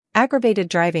Aggravated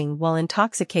driving while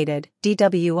intoxicated,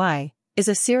 DWI, is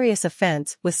a serious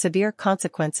offense with severe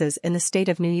consequences in the state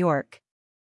of New York.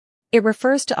 It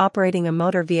refers to operating a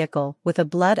motor vehicle with a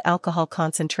blood alcohol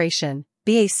concentration,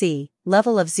 BAC,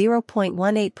 level of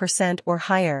 0.18% or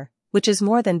higher, which is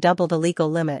more than double the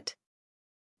legal limit.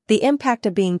 The impact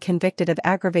of being convicted of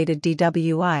aggravated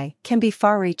DWI can be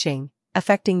far-reaching,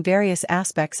 affecting various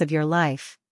aspects of your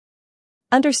life.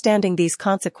 Understanding these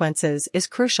consequences is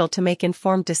crucial to make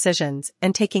informed decisions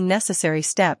and taking necessary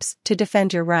steps to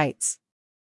defend your rights.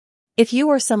 If you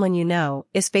or someone you know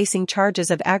is facing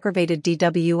charges of aggravated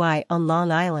DWI on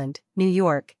Long Island, New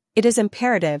York, it is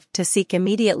imperative to seek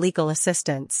immediate legal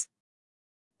assistance.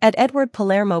 At Edward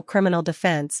Palermo Criminal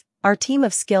Defense, our team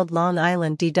of skilled Long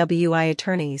Island DWI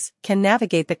attorneys can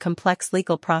navigate the complex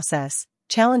legal process,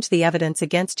 challenge the evidence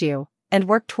against you, and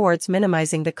work towards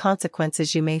minimizing the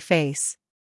consequences you may face.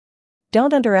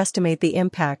 Don't underestimate the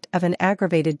impact of an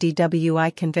aggravated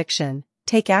DWI conviction.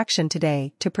 Take action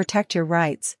today to protect your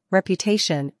rights,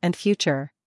 reputation, and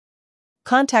future.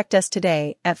 Contact us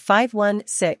today at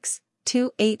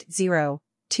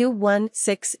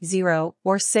 516-280-2160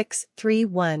 or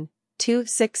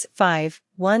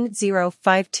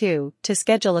 631-265-1052 to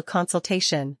schedule a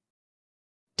consultation.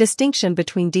 Distinction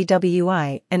between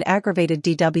DWI and aggravated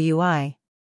DWI.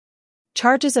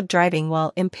 Charges of driving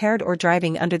while impaired or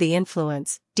driving under the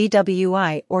influence,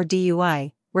 DWI or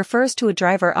DUI, refers to a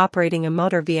driver operating a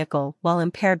motor vehicle while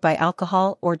impaired by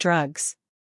alcohol or drugs.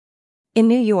 In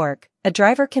New York, a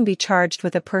driver can be charged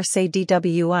with a per se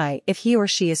DWI if he or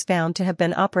she is found to have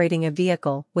been operating a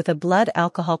vehicle with a blood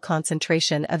alcohol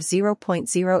concentration of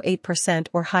 0.08%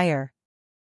 or higher.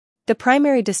 The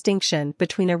primary distinction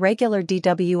between a regular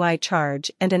DWI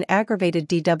charge and an aggravated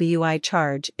DWI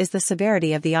charge is the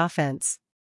severity of the offense.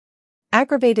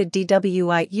 Aggravated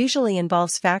DWI usually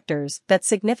involves factors that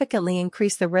significantly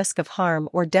increase the risk of harm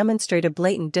or demonstrate a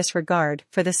blatant disregard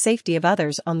for the safety of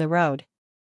others on the road.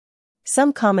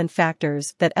 Some common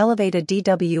factors that elevate a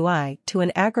DWI to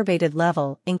an aggravated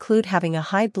level include having a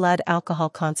high blood alcohol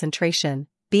concentration,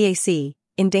 BAC,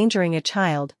 endangering a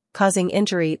child, causing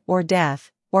injury or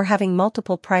death, or having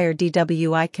multiple prior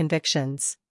DWI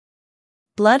convictions.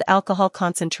 Blood alcohol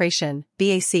concentration,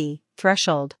 BAC,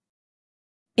 threshold.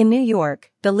 In New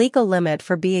York, the legal limit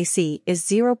for BAC is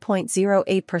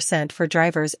 0.08% for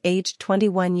drivers aged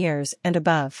 21 years and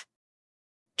above.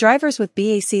 Drivers with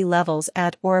BAC levels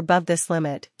at or above this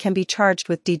limit can be charged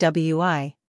with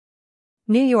DWI.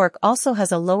 New York also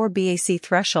has a lower BAC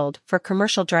threshold for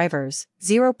commercial drivers,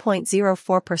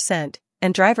 0.04%,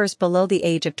 and drivers below the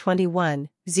age of 21,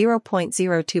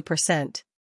 0.02%.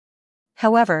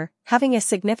 However, having a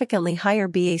significantly higher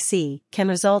BAC can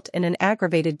result in an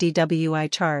aggravated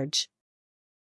DWI charge.